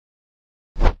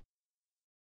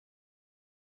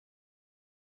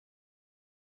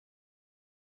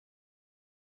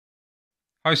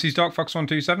Hi, this is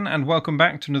DarkFox127 and welcome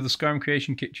back to another Skyrim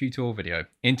Creation Kit tutorial video.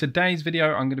 In today's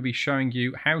video I'm going to be showing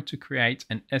you how to create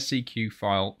an SEQ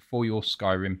file for your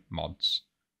Skyrim mods.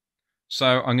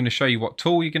 So I'm going to show you what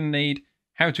tool you're going to need,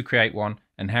 how to create one,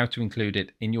 and how to include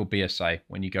it in your BSA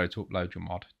when you go to upload your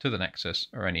mod to the Nexus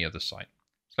or any other site.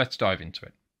 So let's dive into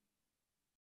it.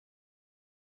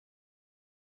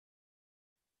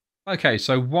 Okay,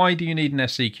 so why do you need an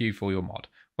SEQ for your mod?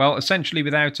 Well, essentially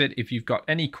without it, if you've got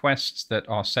any quests that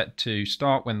are set to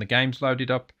start when the game's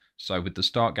loaded up, so with the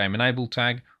start game enabled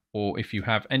tag, or if you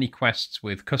have any quests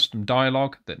with custom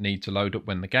dialogue that need to load up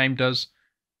when the game does,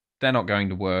 they're not going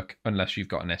to work unless you've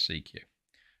got an SEQ.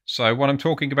 So what I'm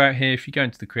talking about here, if you go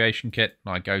into the creation kit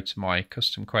and I go to my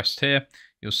custom quest here,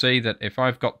 you'll see that if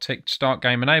I've got ticked start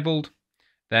game enabled,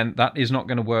 then that is not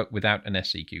going to work without an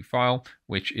SEQ file,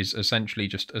 which is essentially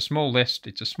just a small list.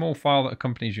 It's a small file that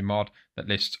accompanies your mod that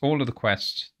lists all of the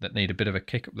quests that need a bit of a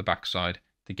kick up the backside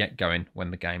to get going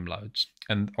when the game loads.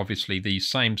 And obviously these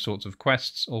same sorts of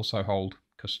quests also hold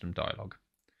custom dialogue.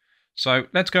 So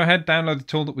let's go ahead, download the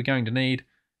tool that we're going to need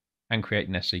and create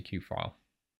an SEQ file.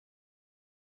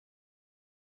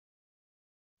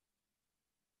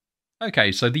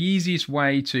 Okay, so the easiest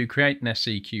way to create an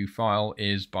SEQ file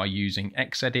is by using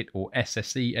xEDIT or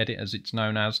SEEdit as it's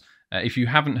known as. If you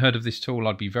haven't heard of this tool,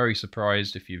 I'd be very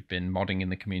surprised if you've been modding in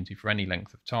the community for any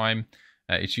length of time.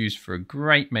 It's used for a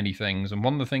great many things, and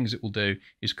one of the things it will do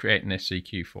is create an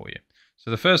SEQ for you. So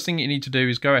the first thing you need to do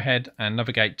is go ahead and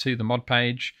navigate to the mod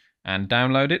page and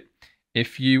download it.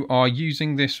 If you are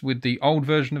using this with the old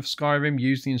version of Skyrim,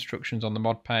 use the instructions on the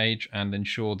mod page and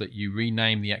ensure that you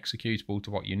rename the executable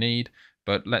to what you need.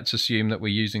 But let's assume that we're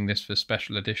using this for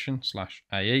Special Edition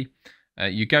 /AE.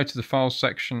 You go to the Files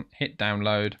section, hit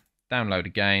download, download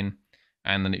again,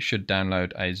 and then it should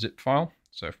download a zip file.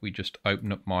 So if we just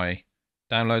open up my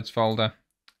downloads folder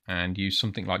and use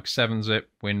something like 7-zip,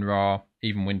 WinRAR,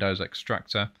 even Windows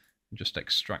Extractor, and just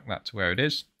extract that to where it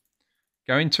is.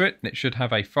 Go into it and it should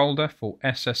have a folder for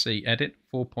SEEdit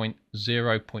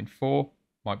 4.0.4.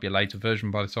 Might be a later version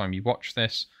by the time you watch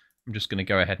this. I'm just going to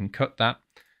go ahead and cut that.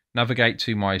 Navigate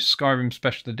to my Skyrim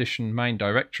Special Edition main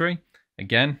directory.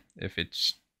 Again, if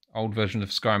it's old version of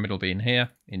Skyrim, it'll be in here.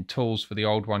 In Tools for the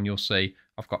old one, you'll see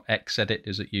I've got xEDIT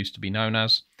as it used to be known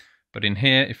as. But in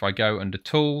here, if I go under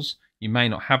Tools, you may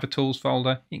not have a Tools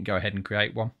folder. You can go ahead and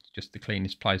create one. It's just the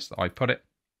cleanest place that I put it.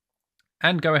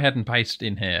 And go ahead and paste it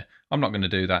in here. I'm not going to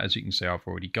do that. As you can see, I've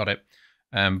already got it.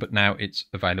 But now it's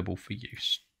available for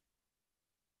use.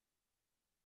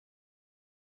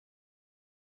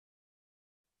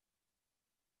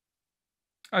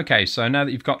 Okay, so now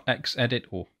that you've got xEDIT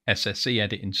or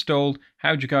SEEdit installed,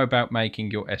 how do you go about making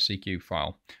your SEQ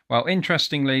file? Well,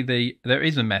 interestingly, there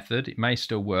is a method, it may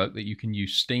still work, that you can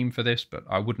use Steam for this, but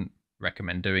I wouldn't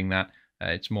recommend doing that.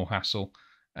 It's more hassle.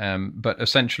 But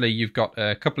essentially, you've got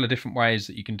a couple of different ways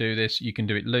that you can do this. You can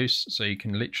do it loose, so you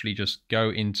can literally just go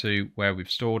into where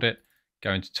we've stored it,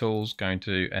 go into Tools, go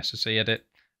into SEEdit,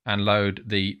 and load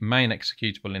the main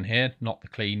executable in here, not the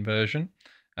clean version.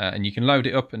 And you can load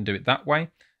it up and do it that way.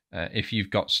 If you've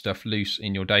got stuff loose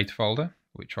in your data folder,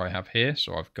 which I have here,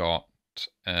 so I've got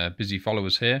Busy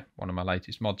Followers here, one of my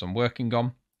latest mods I'm working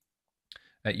on.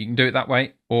 You can do it that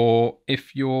way, or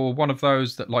if you're one of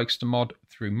those that likes to mod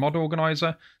through Mod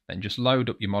Organizer, then just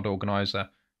load up your Mod Organizer.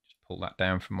 Just pull that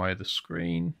down from my other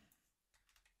screen,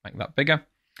 make that bigger.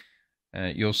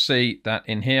 You'll see that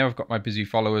in here I've got my Busy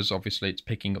Followers. Obviously it's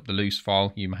picking up the loose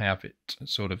file. You may have it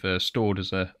sort of stored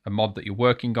as a mod that you're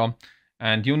working on,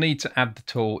 and you'll need to add the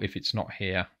tool if it's not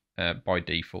here by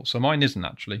default. So mine isn't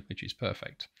actually, which is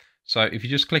perfect. So if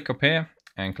you just click up here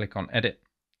and click on Edit,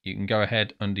 you can go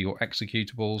ahead under your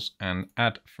executables and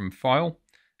add from file.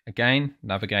 Again,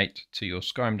 navigate to your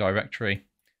Skyrim directory,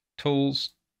 Tools,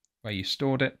 where you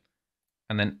stored it,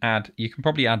 and then add. You can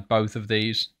probably add both of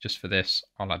these. Just for this,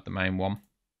 I'll add the main one.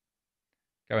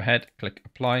 Go ahead, click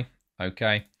Apply,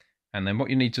 OK. And then what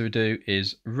you need to do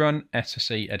is run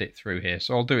SEEdit through here.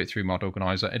 So I'll do it through Mod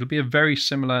Organizer. It'll be a very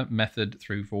similar method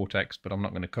through Vortex, but I'm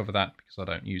not going to cover that because I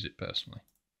don't use it personally.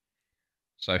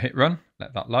 So hit run,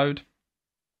 let that load.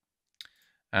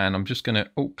 And I'm just going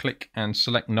to alt-click and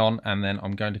select None, and then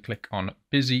I'm going to click on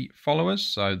Busy Followers.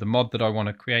 So the mod that I want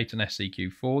to create an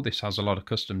SEQ for, this has a lot of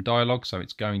custom dialogue, so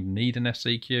it's going to need an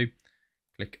SEQ.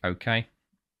 Click OK.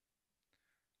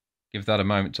 Give that a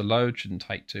moment to load, shouldn't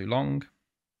take too long.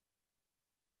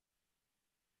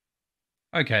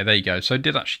 Okay, there you go. So it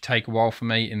did actually take a while for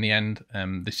me in the end.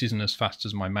 This isn't as fast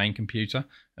as my main computer,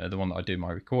 the one that I do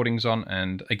my recordings on,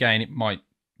 and again, it might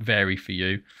vary for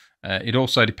you. It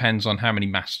also depends on how many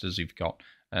masters you've got.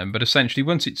 But essentially,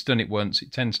 once it's done it once,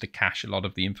 it tends to cache a lot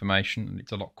of the information, and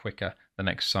it's a lot quicker the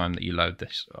next time that you load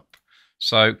this up.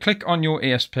 So click on your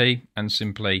ESP and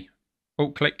simply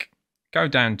alt-click, go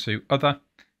down to Other,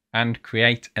 and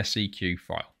Create SEQ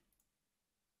File.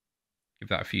 Give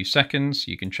that a few seconds.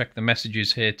 You can check the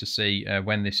messages here to see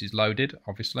when this is loaded,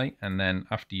 obviously, and then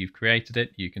after you've created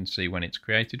it, you can see when it's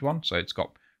created one. So it's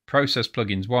got Process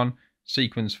Plugins 1,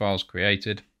 Sequence Files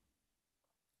Created.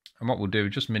 And what we'll do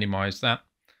is just minimize that.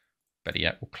 Better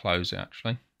yet, we'll close it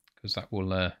actually, because that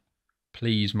will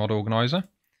please Mod Organizer.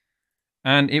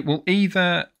 And it will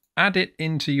either add it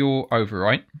into your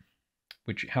overwrite,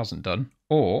 which it hasn't done,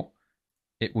 or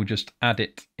it will just add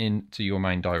it into your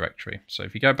main directory. So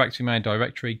if you go back to your main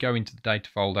directory, go into the data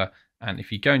folder, and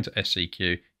if you go into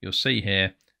SEQ, you'll see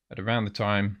here that around the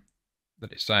time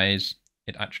that it says,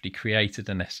 it actually created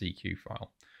an SEQ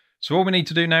file. So all we need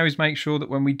to do now is make sure that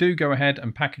when we do go ahead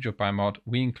and package up our mod,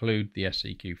 we include the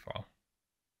SEQ file.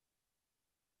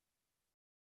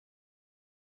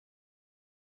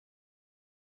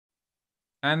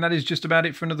 And that is just about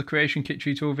it for another Creation Kit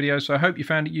tutorial video. So I hope you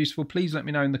found it useful. Please let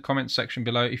me know in the comments section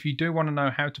below. If you do want to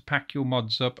know how to pack your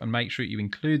mods up and make sure you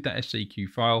include that SEQ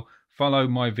file, follow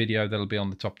my video that'll be on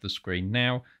the top of the screen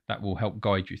now. That will help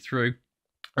guide you through.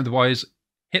 Otherwise,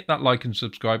 hit that like and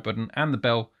subscribe button and the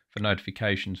bell for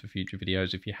notifications for future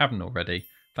videos if you haven't already.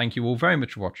 Thank you all very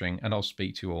much for watching, and I'll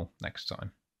speak to you all next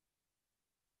time.